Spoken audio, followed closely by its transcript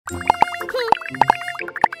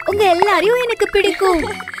உங்க எல்லாரையும் எனக்கு பிடிக்கும்.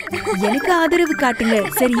 எனக்கு ஆதரவு காட்டுங்க,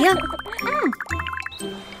 சரியா?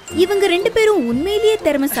 இவங்க 2 பேரும் உண்மையிலேயே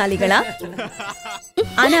திறமைசாலிகளா?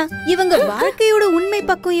 ஆனா இவங்க வாழ்க்கையோட உண்மை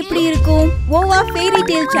பக்கம் எப்படி இருக்கும்? ஓவா ஃபேரி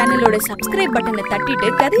டேல் சேனலோட சப்ஸ்கிரைப் பட்டனை தட்டிட்டு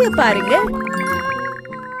கதைய பாருங்க.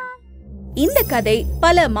 இந்த கதை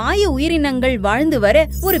பல மாய உயிரினங்கள் வாழ்ந்து வர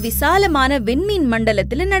ஒரு விசாலமான விண்மீன்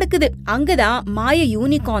மண்டலத்துல நடக்குது. அங்கதான் மாய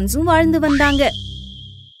யூனிகார்ன்ஸும் வாழ்ந்து வந்தாங்க.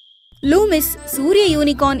 லூமிஸ் சூரிய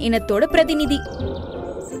யூனிகார்ன் இனத்தோட பிரதிநிதி.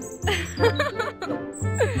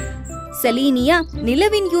 செலீனியா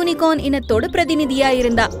நிலவின் யூனிகார்ன் இனத்தோட பிரதிநிதியா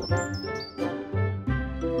இருந்தா.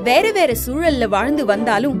 வேற வேற சூழல்ல வாழ்ந்து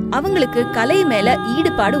வந்தாலும் அவங்களுக்கு கலை மேல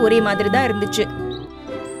ஈடுபாடு ஒரே மாதிரி தான் இருந்துச்சு.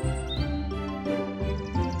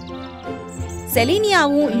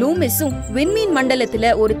 செலீனியாவும் லூமிஸும் விண்மீன்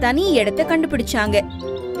மண்டலத்துல ஒரு தனி இடத்தை கண்டுபிடிச்சாங்க.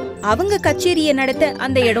 அவங்க கச்சேரியை நடத்த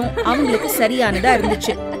அந்த இடம் அவங்களுக்கு சரியானதா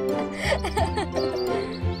இருந்துச்சு.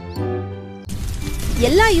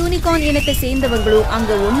 எல்லா யூனிகார்ன் இனத்தை சேர்ந்தவங்களும்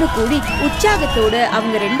அங்க ஒண்ணு கூடி உற்சாகத்தோட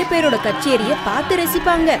அவங்க 2 பேரோட கச்சேரிய பார்த்து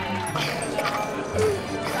ரசிப்பாங்க.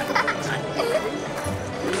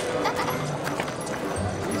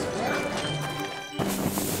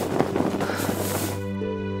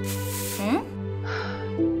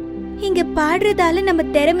 இங்க பாடுறதால நம்ம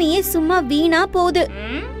திறமையே சும்மா வீணா போகுது.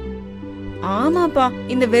 ஆமாப்பா,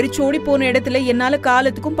 இந்த வெறிச்சோடி போன இடத்துல என்னால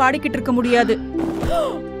காலத்துக்கும் பாடிக்கிட்டு இருக்க முடியாது.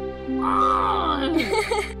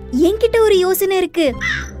 என்கிட்ட ஒரு யோசனை இருக்கு.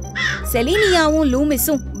 செலீனியாவும்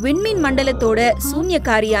லூமிஸும் விண்மீன் மண்டலத்தோட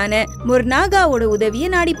சூன்யக்காரியான முர்னாகாவோட உதவிய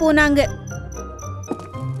நாடி போனாங்க.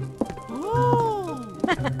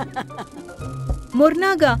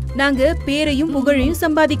 முர்னாகா, நாங்க பேரையும் புகழையும்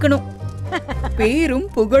சம்பாதிக்கணும். பேரும்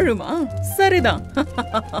புகழுமா? சரிதான்,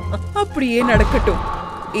 அப்படியே நடக்கட்டும்.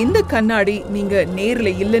 இந்த கண்ணாடி நீங்க நேர்ல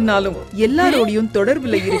இல்லைன்னாலும் எல்லாரோடையும்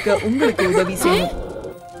தொடர்புல இருக்க உங்களுக்கு உதவி செய்யும்.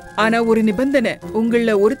 ஆனா ஒரு நிபந்தனை,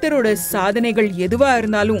 உங்கள ஒருத்தரோட சாதனைகள் எதுவா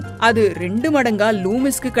இருந்தாலும் அது 2 மடங்கா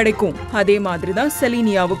லூமிஸ்க்கு கிடைக்கும். அதே மாதிரிதான்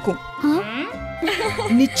செலீனியாவுக்கும்.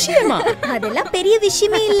 நிச்சயமா, அதெல்லாம் பெரிய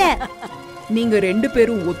விஷயமே இல்ல. நீங்க 2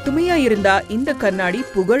 பேரும் ஒத்துமையா இருந்தா இந்த கண்ணாடி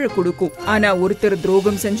புகழ கொடுக்கும். ஆனா ஒருத்தர்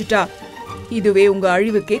துரோகம் செஞ்சுட்டா இதுவே உங்க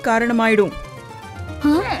அழிவுக்கே காரணமாயிடும்.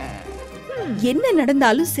 என்ன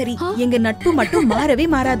நடந்தாலும் சரி, எங்க நட்பு மட்டும் மாறவே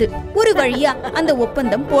மாறாது. ஒரு வழியா அந்த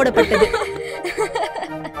ஒப்பந்தம் போடப்பட்டது.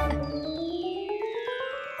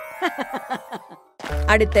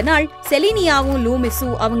 அடுத்த நாள் செலீனியாவும்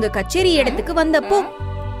லூமிஸும் அவங்க கச்சேரி இடத்துக்கு வந்தப்போ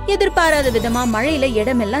எதிர்பாராத விதமா மழையில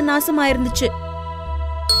இடமெல்லாம் நாசமா இருந்துச்சு.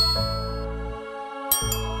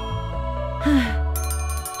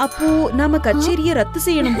 அப்போ நாம கச்சேரிய ரத்து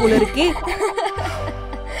செய்யணும் போல இருக்கே.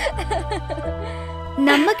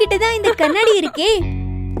 நம்ம கிட்டதான் இந்த கண்ணாடி இருக்கே.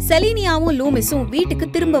 செலீனியாவும் லூமிஸும் வீட்டுக்கு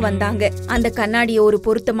திரும்ப வந்தாங்க. அந்த கண்ணாடிய ஒரு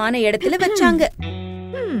பொருத்தமான இடத்துல வச்சாங்க.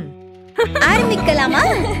 ஆரம்பிக்கலாமா?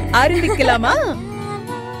 ஆரம்பிக்கலாமா?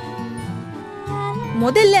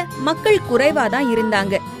 முதல்ல மக்கள் குறைவாதான்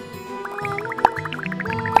இருந்தாங்க.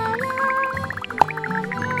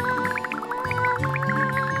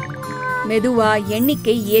 மெதுவா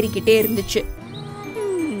எண்ணிக்கை ஏறிக்கிட்டே இருந்துச்சு.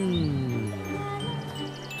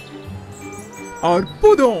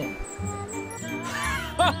 அற்புதம்!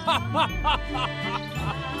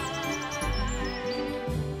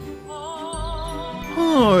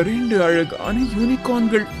 ரெண்டு அழகான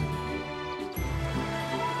யூனிகார்ன்கள்.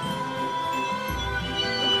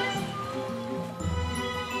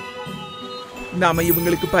 நாம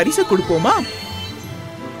இவங்களுக்கு பரிசு கொடுப்போமா?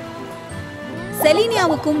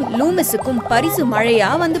 செலீனியாவுக்கும் லூமிஸுக்கும் பரிசு மழையா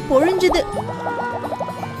வந்து பொழிஞ்சுது.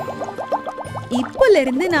 இப்பல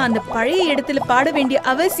இருந்து நான் அந்த பழைய இடத்துல பாட வேண்டிய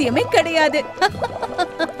அவசியமே கிடையாது.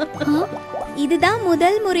 இதுதான்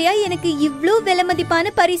முதல் முறையா எனக்கு இவ்ளோ விலை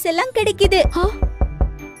மதிப்பான பரிசெல்லாம் கிடைக்குது.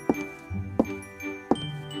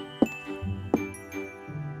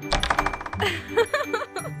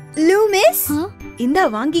 லூமிஸ், இந்தா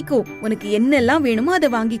வாங்கிக்கோ. உனக்கு என்னெல்லாம் வேணுமோ அதை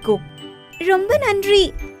வாங்கிக்கோ. ரொம்ப நன்றி.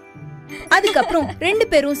 அதுக்கப்புறம் 2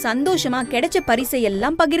 பேரும் சந்தோஷமா கிடைச்ச பரிசை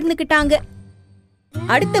எல்லாம் பகிர்ந்துக்கிட்டாங்க.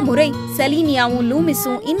 அடுத்த முறை செலீனியாவும்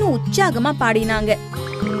லூமிஸும் இன்னும் உற்சாகமா பாடினாங்க.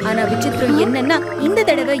 ஆனா விசித்திரம் என்னன்னா, இந்த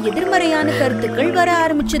தடவை எதிர்மறையான கருத்துக்கள் வர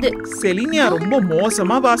ஆரம்பிச்சது. செலீனியா ரொம்ப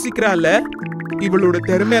மோசமா வாசிக்கிறாள். இவளோட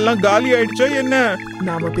திறமை எல்லாம் காலி ஆயிடுச்சோ என்ன?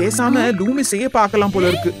 நாம பேசாம லூமிஸையே பார்க்கலாம் போல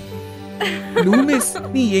இருக்கு. லூமிஸ்,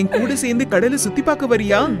 நீ என் கூட சேர்ந்து கடலை சுத்தி பார்க்க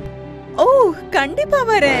வரியா? ஓ, கண்டிப்பா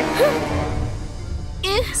வரேன்.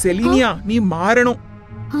 செலீனியா, நீ மாறணும்.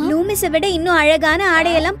 லூமிஸை விட இன்னும் அழகான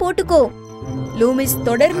ஆடையெல்லாம் போட்டுக்கோ. லூமிஸ்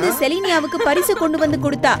தொடர்ந்து செலீனியாவுக்கு பரிசு கொண்டு வந்து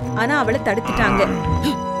கொடுத்தா. ஆனா அவளை தடுத்துட்டாங்க.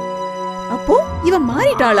 அப்போ இவ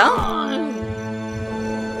மாறிட்டாளா?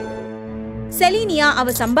 செலினியா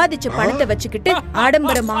அவ சம்பாதிச்ச பணத்தை வச்சுக்கிட்டு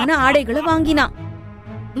ஆடம்பரமான ஆடைகளை வாங்கினா.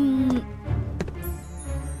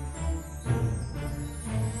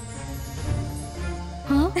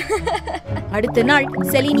 அடுத்த நாள்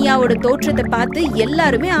செலினியாவோட தோற்றத்தை பார்த்து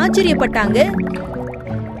எல்லாருமே ஆச்சரியப்பட்டாங்க.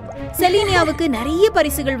 செலினியாவுக்கு நிறைய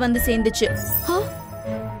பரிசுகள் வந்து சேர்ந்துச்சு.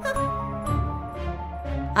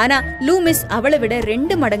 ஆனா லூமிஸ் அவளை விட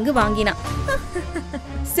 2 மடங்கு வாங்கினா.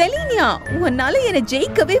 செலினியா, உன்னால என்ன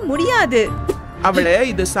ஜெயிக்கவே முடியாது. அவளை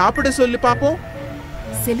இத சாப்பிட சொல்லு பாப்போம்.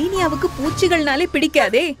 செலினியாவுக்கு பூச்சிகள்னாலே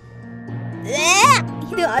பிடிக்காதே.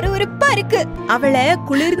 இது அருவருப்பா இருக்கு. அவளை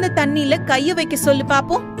குளிர்ந்த தண்ணியில கைய வைக்க சொல்லு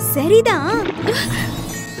பாப்போம். சரிதான்.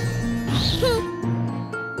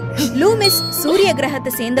 லூமிஸ் சூரிய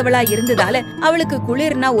கிரகத்தை சேர்ந்தவளா இருந்ததால அவளுக்கு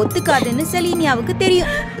குளிர்னா ஒத்துக்காதுன்னு செலினியாவுக்கு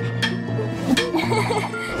தெரியும்.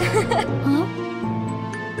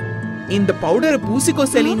 இந்த பவுடரை பூசிக்கோ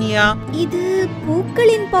செலினியா. இது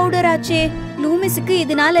பூக்களின் பவுடர் ஆச்சே. லூமிஸுக்கு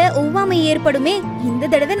இதனால ஒவ்வாமை ஏற்படுமே. இந்த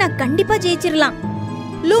தடவை நான் கண்டிப்பா ஜெயிச்சிரலாம்.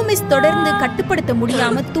 லூமிஸ் தொடர்ந்து கட்டுப்படுத்த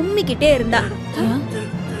முடியாம தும்மிக்கிட்டே இருந்தா.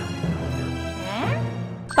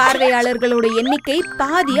 பார்வையாளர்களோட எண்ணிக்கை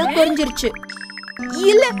பாதியா குறைஞ்சிருச்சு.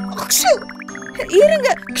 இல்ல, இருங்க.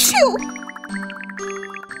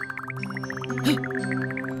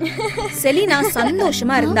 செலினா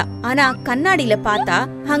சந்தோஷமா இருந்தா. ஆனா கண்ணாடியில பார்த்தா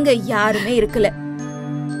அங்க யாருமே இருக்கல.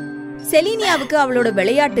 செலினியாவுக்கு அவளோட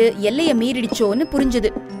விளையாட்டு எல்லைய மீறிடுச்சோன்னு புரிஞ்சது.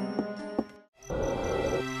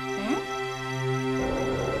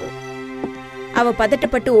 அவ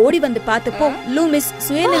பதட்டப்பட்டு ஓடி வந்து பார்த்தப்போ லூமிஸ்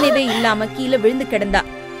சுயநினைவே இல்லாம கீழே விழுந்து கிடந்தா.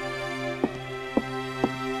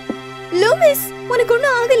 லூமிஸ், உனக்கு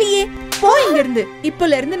ஒண்ணும் ஆகலையே. போ இங்க இருந்து.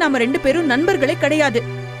 இப்பல இருந்து நாம 2 பேரும் நண்பர்களே கிடையாது.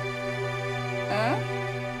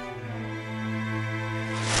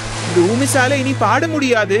 லூமிஸால இனி பாட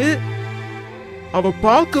முடியாது. அவ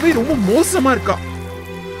பார்க்கவே ரொம்ப மோசமா இருக்கா.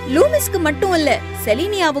 லூமிஸ்க்கு மட்டும் இல்ல,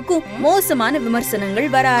 செலினியாவுக்கும் மோசமான விமர்சனங்கள்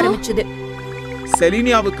வர ஆரம்பிச்சது.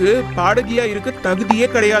 செலினியாவுக்கு பாடகியா இருக்க தகுதியே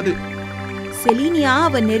கிடையாது. செலினியா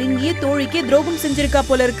அவ நெருங்கிய தோழிக்கே துரோகம் செஞ்சிருக்கா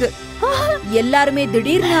போல இருக்கு. எல்லாருமே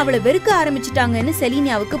திடீர்னு அவளை வெறுக்க ஆரம்பிச்சுட்டாங்கன்னு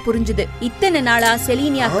செலினியாவுக்கு புரிஞ்சுது. இத்தனை நாளா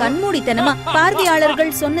செலினியா கண்மூடித்தனமா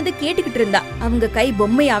பார்வையாளர்கள் சொன்னதை கேட்டுக்கிட்டு இருந்தா. அவங்க கை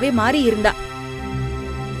பொம்மையாவே மாறி இருந்தா.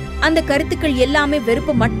 அந்த கருத்துக்கள் எல்லாமே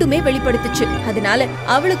வெறுப்ப மட்டுமே வெளிப்படுத்துச்சு. அதனால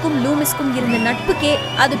அவளுக்கும் லூமிஸ்க்கும் இருந்த நட்புக்கே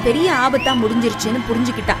அது பெரிய ஆபத்தா முடிஞ்சிருச்சுன்னு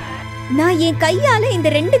புரிஞ்சுக்கிட்டா. நான் என் கையால இந்த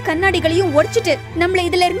 2 கண்ணாடிகளையும் உடைச்சிட்டு நம்மள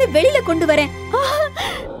இதுல இருந்து வெளியில கொண்டு வரேன்.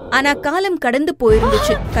 ஆனா காலம் கடந்து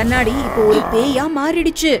போயிருந்துச்சு. கண்ணாடி இப்போ ஒரு பேயா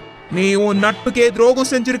மாறிடுச்சு. நீ உன் நட்புக்கே துரோகம்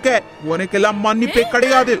செஞ்சிருக்க. உனக்கெல்லாம் மன்னிப்பே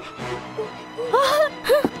கிடையாது.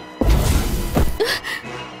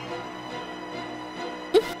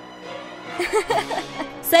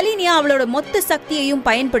 செலினியா அவளோட மொத்த சக்தியையும்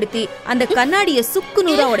பயன்படுத்தி அந்த கண்ணாடிய சுக்கு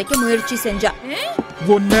நூறா உடைக்க முயற்சி செஞ்சா.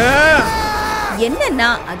 என்னன்னா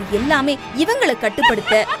அது எல்லாமே இவங்களை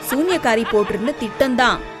கட்டுப்படுத்த சூன்யக்காரி போட்டிருந்த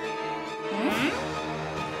திட்டம்தான்.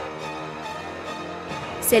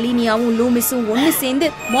 செலினியாவும் லூமிஸும் ஒன்னு சேர்ந்து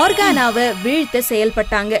மார்கானாவை வீழ்த்த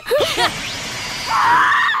செயல்பட்டாங்க.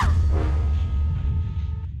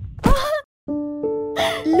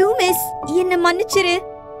 லூமிஸ், என்ன மன்னிச்சிரு.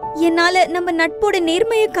 என்னால நம்ம நட்போட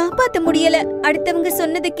நேர்மையை காப்பாத்த முடியல. அடுத்தவங்க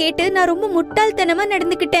சொன்னதை கேட்டு நான் ரொம்ப முட்டாள்தனமா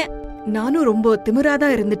நடந்துக்கிட்டேன். நானும் ரொம்ப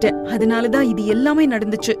திமிராதான் இருந்துட்டேன். அதனாலதான் இது எல்லாமே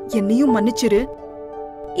நடந்துச்சு. என்னையும் மன்னிச்சிரு.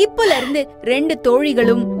 இப்பல இருந்து 2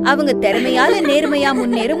 தோழிகளும் அவங்க திறமையால நேர்மையா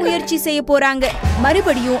முன்னேற முயற்சி செய்ய போறாங்க.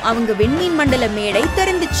 மறுபடியும் அவங்க விண்மீன் மண்டல மேடை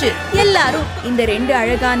திறந்துச்சு. எல்லாரும் இந்த 2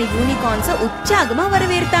 அழகான யூனிகார்ன்ஸ உற்சாகமா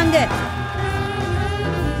வரவேற்றாங்க.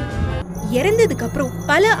 இறந்ததுக்கு அப்புறம்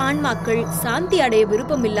பல ஆன்மாக்கள் சாந்தி அடைய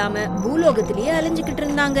விருப்பம் இல்லாம பூலோகத்திலேயே அலைஞ்சுக்கிட்டு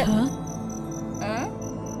இருந்தாங்க.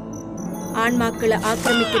 ஆன்மாக்களை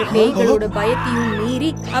ஆக்கிரமிக்கிற பேய்களோட பயத்தையும்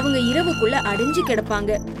மீறி அவங்க இரவுக்குள்ள அடைஞ்சு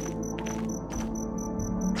கிடப்பாங்க.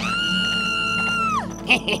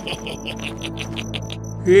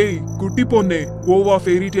 ஹேய் குட்டி பொண்ணே, கோவா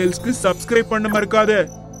ஃபேரி டேல்ஸ்க்கு சப்ஸ்கிரைப் பண்ண மறக்காத.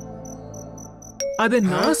 அத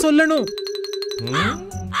நான் சொல்லணும்.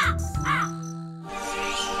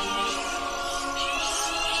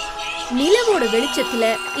 நிலவோட வெளிச்சத்துல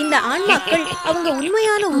இந்த ஆன்மாக்கள் அவங்க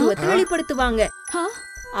உண்மையான உருவத்தை வெளிப்படுத்துவாங்க.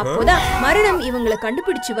 அப்போதான் மரணம் இவங்களை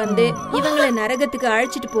கண்டுபிடிச்சு வந்து இவங்களை நரகத்துக்கு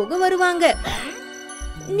அழைச்சிட்டு போக வருவாங்க.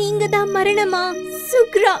 நீங்க தான் மரணமா?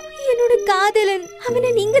 சுக்ரா என்னோட காதலன். அவனை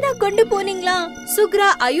நீங்க தான் கொண்டு போனீங்களா? சுக்ரா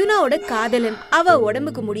அயுனாவோட காதலன். அவ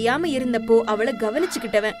உடம்புக்கு முடியாம இருந்தப்போ அவளை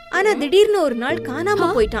கவனிச்சுக்கிட்டவன். ஆனா திடீர்னு ஒரு நாள் காணாம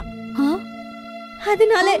போயிட்டான்.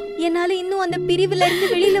 அதனால என்னால இன்னும் அந்த பிரிவுல இருந்து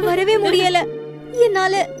வெளியில வரவே முடியல.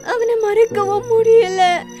 என்னால அவனை மறக்கவும் முடியல.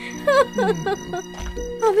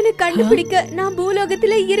 அவனை கண்டுபிடிக்க நான்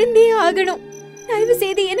பூலோகத்துல இருந்தே ஆகணும். தயவு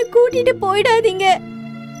செய்து என்ன கூட்டிட்டு போயிடாதீங்க.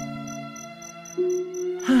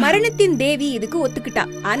 மரணத்தின் தேவி இதுக்கு ஒத்துக்கிட்டா.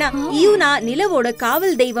 ஆனா யூனா நிலவோட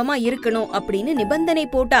காவல் தெய்வமா இருக்கணும் அப்படின்னு நிபந்தனை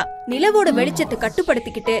போட்டா. நிலவோட வெளிச்சத்தை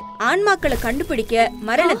கட்டுப்படுத்திக்கிட்டு ஆன்மாக்களை கண்டுபிடிக்க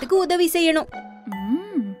மரணத்துக்கு உதவி செய்யணும்.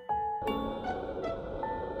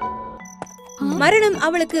 மரணம்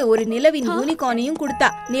அவளுக்கு ஒரு நிலவின் யூனிகார்னையும் கொடுத்தா.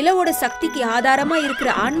 நிலவோட சக்திக்கு ஆதாரமா இருக்கிற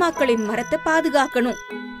ஆன்மாக்களின் மரத்தை பாதுகாக்கணும்.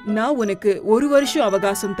 நான் உனக்கு 1 வருஷம்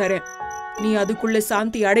அவகாசம் தரேன். நீ அதுக்குள்ள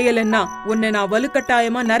சாந்தி அடையலன்னா உன்னை நான்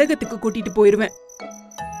வலுக்கட்டாயமா நரகத்துக்கு கூட்டிட்டு போயிருவேன்.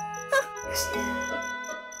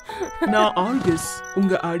 நான் ஆல்கஸ்,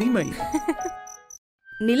 உங்க அடிமை.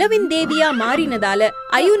 நிலவின் தேவியா மாறினதால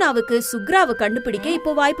அயுனாவுக்கு சுக்ராவை கண்டுபிடிக்க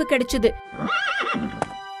இப்போ வாய்ப்பு கிடைச்சது.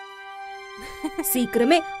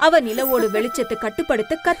 சீக்கிரமே அவ நிலவோட வெளிச்சத்தை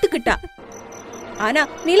கட்டுப்படுத்த கத்துக்கிட்டா. ஆனா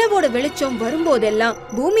நிலவோட வெளிச்சம் வரும்போதெல்லாம்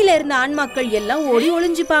பூமியில இருந்த ஆன்மாக்கள் எல்லாம் ஓடி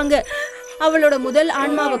ஒளிஞ்சுப்பாங்க. அவளோட முதல்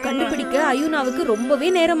ஆன்மாவை கண்டுபிடிக்க அயுனாவுக்கு ரொம்பவே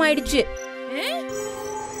நேரம் ஆயிடுச்சு.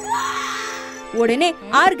 உடனே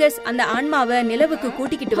ஆர்கஸ் அந்த ஆன்மாவை நிலவுக்கு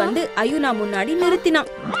கூட்டிக்கிட்டு வந்து அயுனா முன்னாடி நிறுத்தினான்.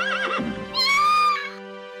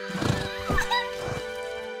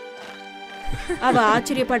 அவ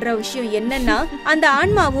ஆச்சரியப்படுற விஷயம் என்னன்னா, அந்த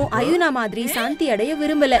ஆன்மாவும் அயுனா மாதிரி சாந்தி அடைய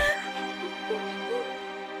விரும்பல.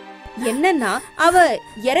 என்னன்னா, அவ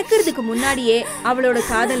இறக்குறதுக்கு முன்னாடியே அவளோட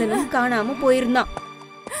காதலனும் காணாம போயிருந்தான்.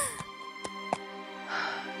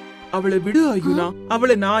 அவளை விடு அயுனா,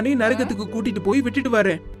 அவளை நானே நரகத்துக்கு கூட்டிட்டு போய் விட்டுட்டு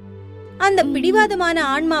வரேன். அந்த பிடிவாதமான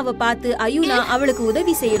ஆன்மாவை பார்த்து அயுனா அவளுக்கு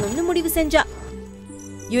உதவி செய்யணும்னு முடிவு செஞ்சா.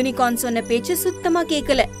 யூனிகார்ன் சொன்ன பேச்சு சுத்தமா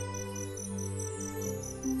கேக்கல.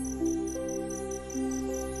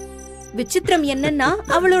 விசித்திரம் என்னன்னா,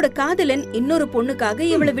 அவளோட காதலன் இன்னொரு பொண்ணுக்காக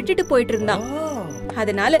இவளை விட்டுட்டு போயிட்டு இருந்தான்.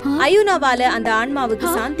 அதனால அயுனாவால அந்த ஆன்மாவுக்கு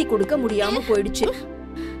சாந்தி கொடுக்க முடியாம போயிடுச்சு.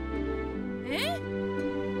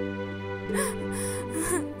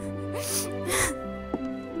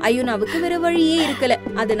 அயுனாவுக்கு வேற வழியே இருக்கல.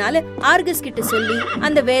 அதனால ஆர்கஸ் கிட்ட சொல்லி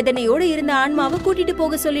அந்த வேதனையோட இருந்த ஆன்மாவை கூட்டிட்டு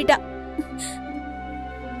போக சொல்லிட்டா.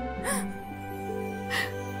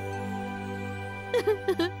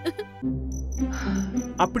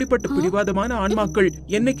 அப்படிப்பட்ட பிடிவாதமான ஆன்மாக்கள்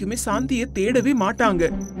என்னைக்குமே சாந்தியை தேடவே மாட்டாங்க.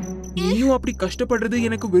 நீயும் அப்படி கஷ்டப்படுறது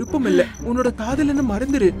எனக்கு விருப்பம் இல்ல. உன்னோட காதலனை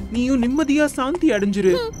மறந்துரு. நீயும் நிம்மதியா சாந்தி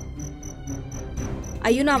அடைஞ்சிரு.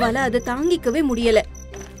 அயுனாவால அதை தாங்கிக்கவே முடியல.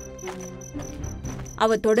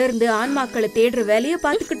 அவ தொடர்ந்து ஆன்மாக்களை தேடுற வேலைய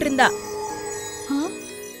பாத்துக்கிட்டு இருந்தா.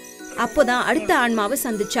 அப்போதான் அடுத்த ஆன்மாவை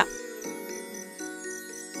சந்திச்சா.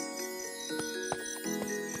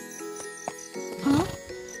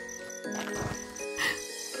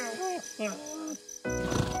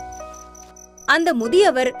 அந்த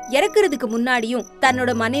முதியவர் இறக்குறதுக்கு முன்னாடியும்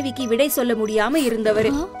தன்னோட மனைவிக்கு விடை சொல்ல முடியாம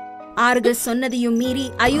இருந்தவர். ஆர்கஸ் சொன்னதையும் மீறி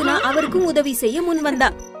அயுனா அவருக்கும் உதவி செய்ய முன் வந்தா.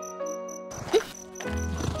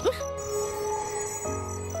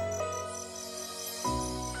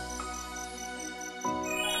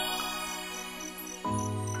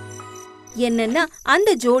 என்னன்னா, அந்த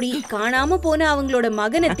ஜோடி காணாம போன அவங்களோட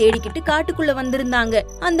மகனை தேடிக்கிட்டு காட்டுக்குள்ள வந்திருந்தாங்க.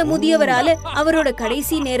 அந்த முதியவரால அவரோட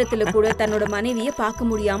கடைசி நேரத்துல கூட தன்னோட மனைவிய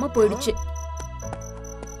பார்க்க முடியாம போயிடுச்சு.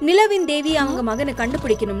 நிலவின் தேவி அவங்க மகனை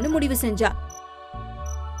கண்டுபிடிக்கணும்னு முடிவு செஞ்சா.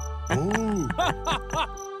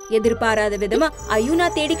 எதிர்பாராத விதமா அயுனா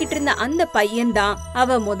தேடிக்கிட்டு இருந்த அந்த பையன் தான்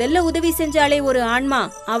அவ முதல்ல உதவி செஞ்சாலே ஒரு ஆன்மா,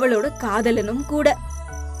 அவளோட காதலனும் கூட.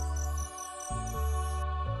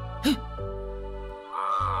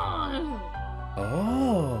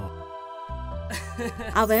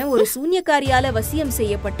 அவன் ஒரு சூன்யக்காரியால வசியம்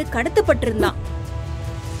செய்யப்பட்டு கடத்தப்பட்டிருந்தான்.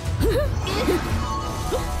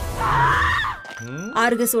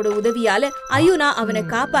 ஆர்கஸோட உதவியால அயுனா அவனை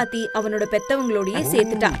காப்பாத்தி அவனோட பெத்தவங்களோடயே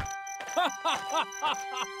சேர்த்துட்டான்.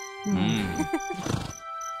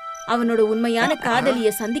 அவனோட உண்மையான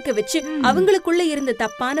காதலிய சந்திக்க வச்சு அவங்களுக்குள்ள இருந்த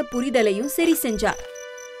தப்பான புரிதலையும் சரி செஞ்சா.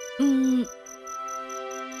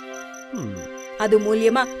 அது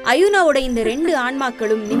மூலியமா அயுனாவோட இந்த 2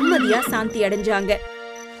 ஆன்மாக்களும் நிம்மதியா சாந்தி அடைஞ்சாங்க.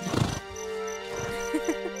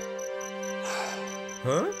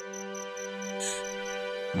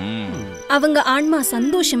 அவங்க ஆன்மா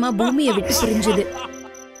சந்தோஷமா பூமியை விட்டு பிரிஞ்சது.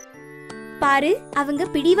 பாரு, அவங்க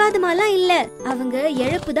பிடிவாதமாலாம் இல்ல. அவங்க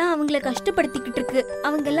இழப்பு தான் அவங்கள கஷ்டப்படுத்திக்கிட்டு இருக்கு.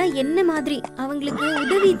 அவங்க எல்லாம் என்ன மாதிரி, அவங்களுக்கு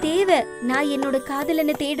உதவி தேவை. நான் என்னோட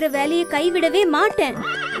காதலனை தேடுற வேலையை கைவிடவே மாட்டேன்.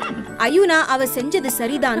 அயுனா அவ செஞ்சது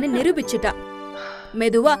சரிதான்னு நிரூபிச்சுட்டா.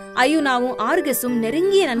 மெதுவா அயுனாவும் ஆர்கஸும்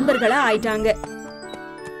நெருங்கிய நண்பர்களா ஆயிட்டாங்க.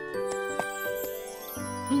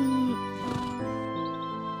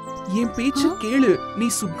 என் பேச்சு கேளு. நீ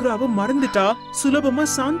சுக்ராவை மறந்துட்டா சுலபமா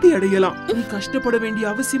சாந்தி அடையலாம். நீ கஷ்டப்பட வேண்டிய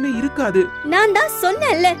அவசியமே இருக்காது. நான் தான்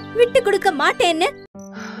சொன்னேன்ல, விட்டு கொடுக்க மாட்டேன்னு.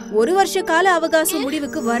 1 வருஷ கால அவகாசம்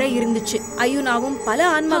முடிவுக்கு வர இருந்துச்சு. அயுனாவும் பல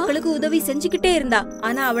ஆன்மாக்களுக்கு உதவி செஞ்சுக்கிட்டே இருந்தா.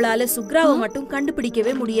 ஆனா அவளால சுக்ராவை மட்டும்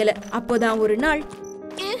கண்டுபிடிக்கவே முடியல. அப்போதான் ஒரு நாள்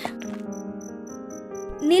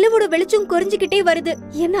நிலவோட வெளிச்சம் குறைஞ்சுகிட்டே வருது.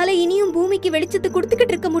 என்னால இனியும் பூமிக்கு வெளிச்சத்தை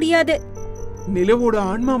கொடுத்துக்கிட்டு இருக்க முடியாது. நிலவோட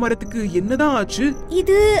ஆன்மா மரத்துக்கு என்னதான் ஆச்சு?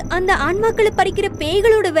 இது அந்த ஆன்மாக்களை பறிக்கிற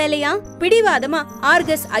பேய்களோட வேலையா? பிடிவாதமா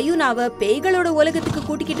ஆர்கஸ் அயுனாவ பேய்களோட உலகத்துக்கு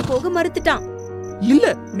கூட்டிக்கிட்டு போக மறுத்துட்டான். இல்ல,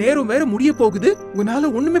 நேரம் வேற முடிய போகுது.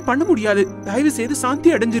 உன்னால ஒண்ணுமே பண்ண முடியாது. தயவு செய்து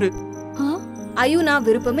சாந்தி அடைஞ்சிரு. அயுனா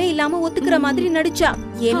விருப்பமே இல்லாம ஒத்துக்கிற மாதிரி நடிச்சா.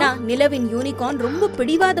 ஏன்னா நிலவின் யூனிகார்ன் ரொம்ப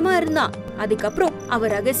பிடிவாதமா இருந்தான். அதுக்கப்புறம் அவ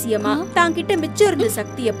ரகசியமா தாங்கிட்ட மிச்சம் இருந்த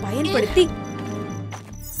சக்தியை பயன்படுத்தி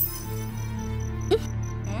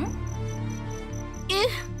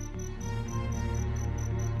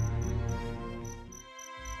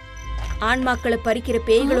ஆன்மாக்களை பறிக்கிற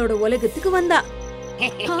பேய்களோட உலகத்துக்கு வந்தா.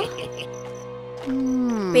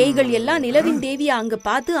 பேய்கள் எல்லாம் நிலவின் தேவியா அங்க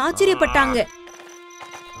பார்த்து ஆச்சரியப்பட்டாங்க.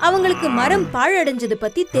 அவங்களுக்கு மரம் பாழடைஞ்சது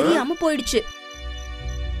பத்தி தெரியாம போயிடுச்சு.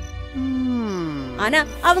 ஆனா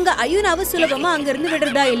அவங்க அயுனாவை சுலபமா அங்க இருந்து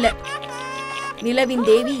விடுறதா இல்ல. நிலவின்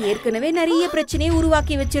தேவி ஏற்கனவே நிறைய பிரச்சனையை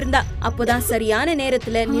உருவாக்கி வச்சிருந்தா. அப்போதான் சரியான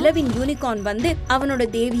நேரத்துல நிலவின் யூனிகார்ன் வந்து அவனோட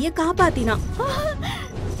தேவிய காப்பாத்தினான்.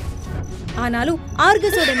 ஆனாலும்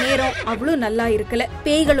ஆர்கஸோட நேரம் அவ்வளவு நல்லா இருக்கல.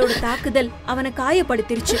 பேய்களோட தாக்குதல் அவனை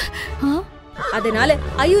காயப்படுத்திருச்சு. அதனால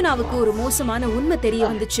அயுனாவுக்கு ஒரு மோசமான உண்மை தெரிய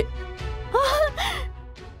வந்துச்சு.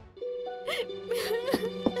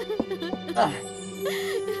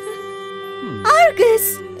 ஆர்கஸ்,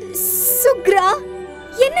 சுக்ரா,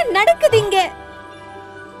 என்ன நடக்குதுங்க?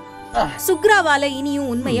 சுக்ராவால இனியும்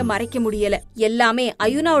உண்மைய மறைக்க முடியல. எல்லாமே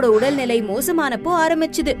அயுனாவோட உடல்நிலை மோசமானப்போ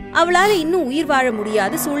ஆரம்பிச்சுது. அவளால இன்னும் உயிர் வாழ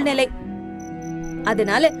முடியாத சூழ்நிலை.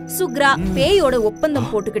 அதனால சுக்ரா பேயோட ஒப்பந்தம்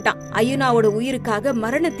போட்டுக்கிட்டான். அயுனாவோட உயிருக்காக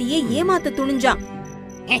மரணத்தையே ஏமாத்த துணிஞ்சான்.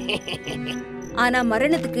 ஆனா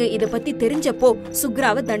மரணத்துக்கு இத பத்தி தெரிஞ்சப்போ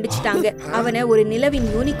சுக்ராவை தண்டிச்சிட்டாங்க. அவனை ஒரு நிலவின்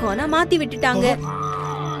யூனிகார்னா மாத்தி விட்டுட்டாங்க.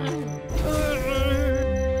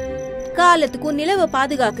 காலத்துக்கும் நிலவை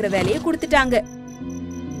பாதுகாக்கிற வேலையை கொடுத்துட்டாங்க.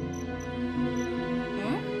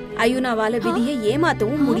 அயுனாவால விதியை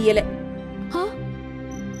ஏமாத்தவும் முடியல.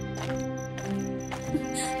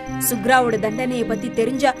 சுக்ராவோட தண்டனையை பத்தி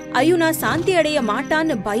தெரிஞ்சா அயுனா சாந்தி அடைய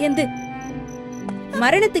மாட்டான்னு பயந்து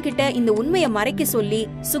மரணத்துக்கிட்ட இந்த உண்மைய மறைக்க சொல்லி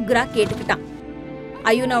சுக்ரா கேட்டுக்கிட்டான்.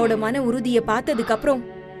 அயுனாவோட மன உறுதிய பார்த்ததுக்கு அப்புறம்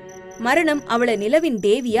மரணம் அவளை நிலவின்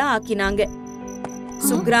தேவியா ஆக்கினாங்க.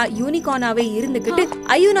 சுக்ரா யூனிகார்னாவே இருந்துகிட்டு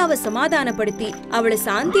அயுனாவை சமாதானப்படுத்தி அவளை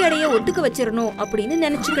சாந்தி அடைய ஒத்துக்க வச்சிரணும் அப்படின்னு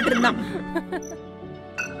நினைச்சுக்கிட்டு இருந்தான்.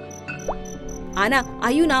 ஆனா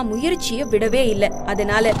அயுனா முயற்சிய விடவே இல்ல.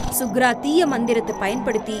 அதனால சுக்ரா தீய மந்திரத்தை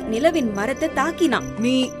பயன்படுத்தி நிலவின் மரத்தை தாக்கினான்.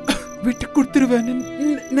 நீ விட்டு கொடுத்துருவேன்னு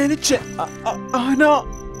நினைச்சேன். ஆனா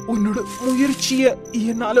உன்னோட முயற்சிய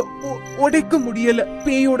என்னால உடைக்க முடியல.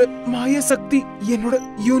 பேயோட மாய சக்தி என்னோட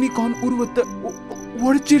யூனிகார்ன் உருவத்தை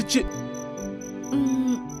உடைச்சிருச்சு.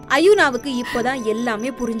 அயுனாவுக்கு இப்போதான் எல்லாமே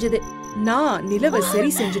புரிஞ்சது. நான் நிலவை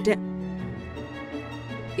சரி செஞ்சுட்டேன்.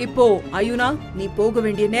 இப்போ அயுனா, நீ போக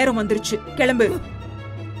வேண்டிய நேரம் வந்துருச்சு. கிளம்பு.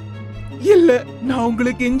 இல்ல, நான்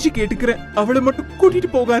உங்களுக்கு கெஞ்சி கேட்டுக்கிறேன். அவளை மட்டும் கூட்டிட்டு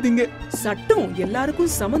போகாதீங்க. சட்டம்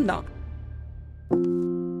எல்லாருக்கும் சமந்தான்.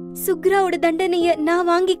 சுக்ராவோட தண்டனைய நான்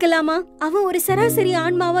வாங்கிக்கலாமா? அவன் ஒரு சராசரி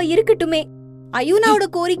ஆன்மாவா இருக்கட்டுமே. அயுனாவோட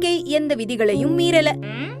கோரிக்கை எந்த விதிகளையும் மீறல.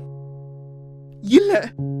 இல்ல,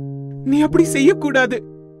 நீ அப்படி செய்யக்கூடாது.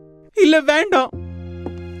 இல்ல, வேண்டாம்.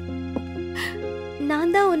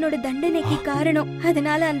 நான் தான் உன்னோட தண்டனைக்கு காரணம்.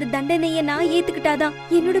 அதனால அந்த தண்டனைய நான் ஏத்துக்கிட்டாதான்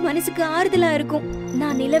என்னோட மனசுக்கு ஆறுதலா இருக்கும்.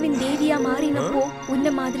 நான் நிலவின் தேவியா மாறினப்போ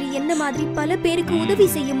உன்ன மாதிரி என்ன மாதிரி பல பேருக்கு உதவி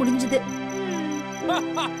செய்ய முடிஞ்சது.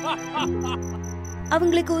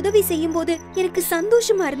 அவங்களுக்கு உதவி செய்யும் போது எனக்கு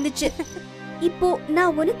சந்தோஷமா இருந்துச்சு. இப்போ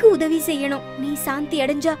நான் உனக்கு உதவி செய்யணும். நீ சாந்தி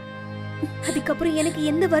அடைஞ்சா அதுக்கப்புறம் எனக்கு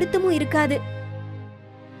எந்த வருத்தமும் இருக்காது.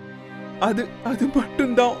 அது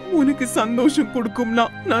மட்டும்தான் உனக்கு சந்தோஷம் கொடுக்கும்னா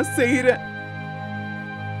நான் செய்யறேன்.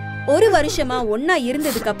 ஒரு வருஷமா ஒன்னா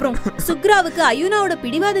இருந்ததுக்கு அப்புறம் சுக்ராவுக்கு அயுனாவோட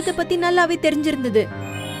பிடிவாதத்தை பத்தி நல்லாவே தெரிஞ்சிருந்தது.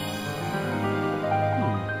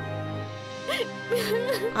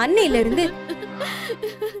 அன்னையில இருந்து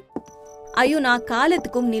அயுனா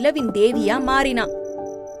காலத்துக்கும் நிலவின் தேவியா மாறினான்.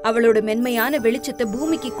 அவளோட மென்மையான வெளிச்சத்தை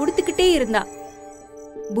பூமிக்கு கொடுத்துக்கிட்டே இருந்தா.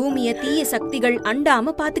 பூமிய தீய சக்திகள்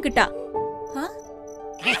அண்டாம பாத்துக்கிட்டா.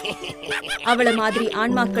 அவள மாதிரி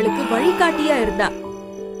ஆன்மாக்களுக்கு வழிகாட்டியா இருந்தா.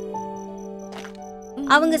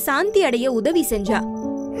 அவங்க சாந்தி அடைய உதவி செஞ்சா.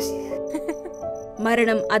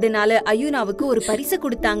 மரணம் அதனால அயுனாவுக்கு ஒரு பரிசு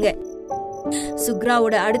கொடுத்தாங்க.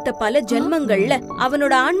 சுக்ராவோட அடுத்த பல ஜென்மங்கள்ல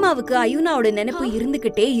அவனோட ஆன்மாவுக்கு அயுனாவோட நினைப்பு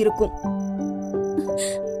இருந்துகிட்டே இருக்கும்.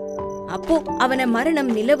 அப்போ அவனை மரணம்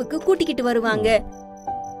நிலவுக்கு கூட்டிக்கிட்டு வருவாங்க.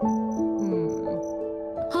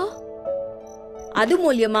 அது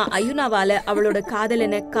மூலியமா அயுனாவால அவளோட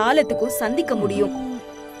காதலனை காலத்துக்கும் சந்திக்க முடியும்.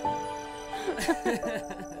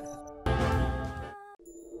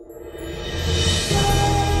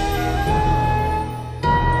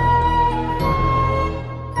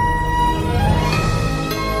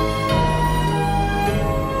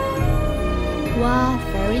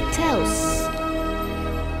 fairy tales.